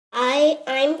Hi,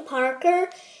 I'm Parker,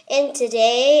 and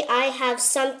today I have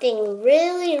something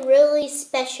really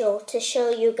special to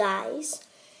show you guys.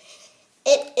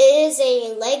 It is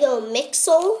a Lego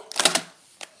Mixel.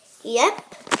 Yep.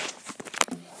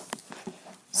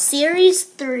 Series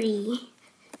 3.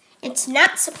 It's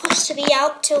not supposed to be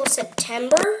out till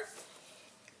September,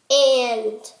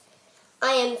 and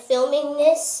I am filming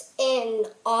this in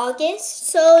August,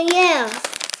 so yeah.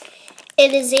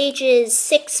 It is ages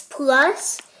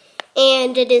 6+,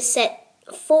 and it is set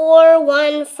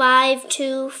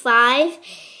 41525,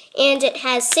 and it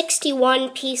has 61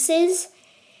 pieces,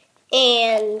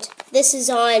 and this is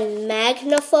on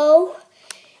Magnifo,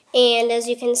 and as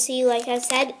you can see, like I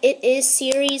said, it is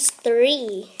Series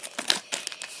 3.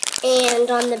 And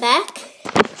on the back,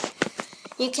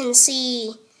 you can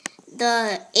see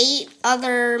the 8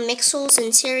 other Mixels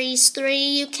in Series 3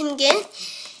 you can get,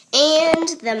 and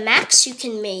the max you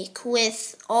can make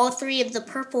with all 3 of the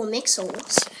purple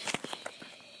Mixels.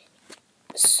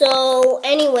 So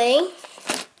anyway,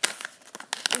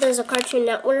 there's a Cartoon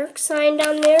Network sign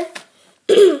down there.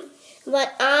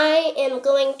 But I am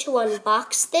going to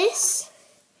unbox this.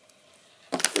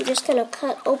 I'm just going to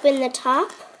cut open the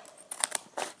top.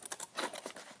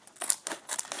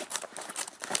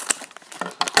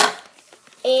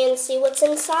 And see what's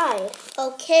inside.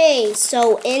 Okay,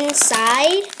 so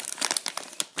inside,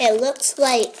 it looks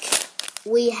like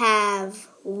we have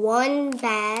one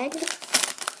bag,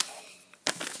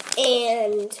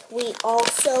 and we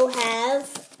also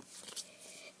have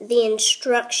the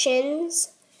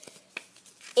instructions,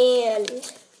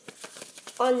 and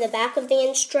on the back of the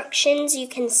instructions you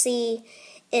can see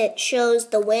it shows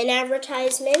the win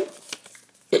advertisement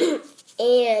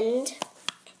and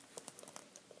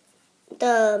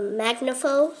the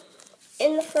Magnifo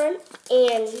in the front,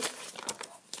 and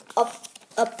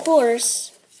of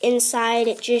course inside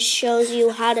it just shows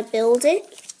you how to build it.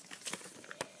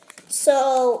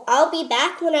 So I'll be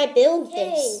back when I build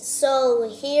this. So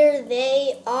here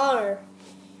they are,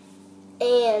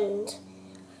 and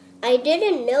I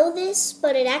didn't know this,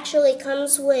 but it actually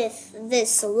comes with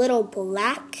this little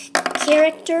black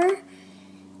character.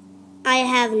 I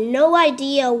have no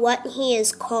idea what he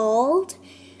is called.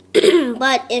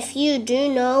 But if you do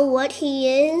know what he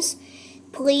is,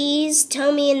 please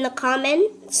tell me in the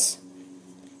comments.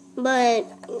 But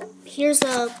here's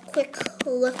a quick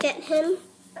look at him.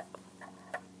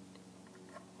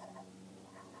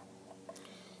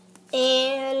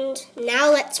 And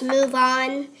now let's move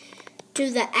on to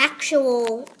the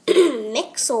actual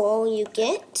Mixel you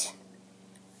get.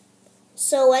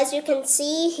 So as you can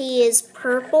see, he is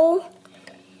purple,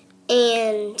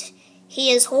 and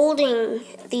he is holding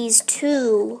these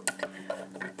 2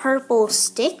 purple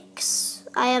sticks.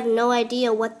 I have no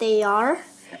idea what they are,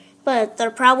 but they're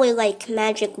probably like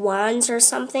magic wands or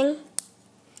something.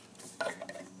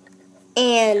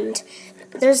 And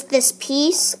there's this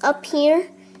piece up here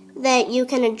that you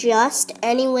can adjust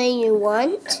any way you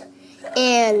want.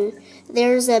 And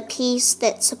there's a piece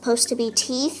that's supposed to be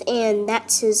teeth, and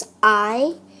that's his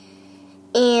eye.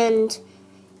 And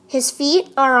his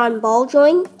feet are on ball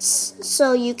joints,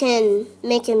 so you can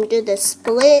make him do the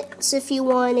splits if you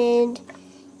wanted.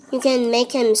 You can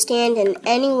make him stand in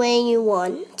any way you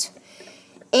want.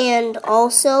 And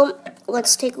also,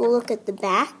 let's take a look at the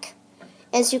back.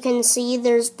 As you can see,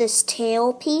 there's this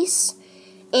tail piece,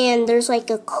 and there's like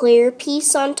a clear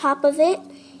piece on top of it,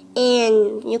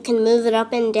 and you can move it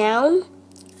up and down.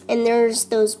 And there's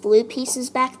those blue pieces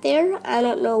back there. I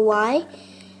don't know why.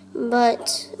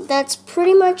 But that's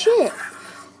pretty much it.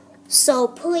 So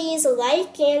please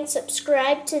like and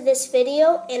subscribe to this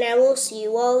video, and I will see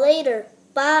you all later.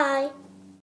 Bye.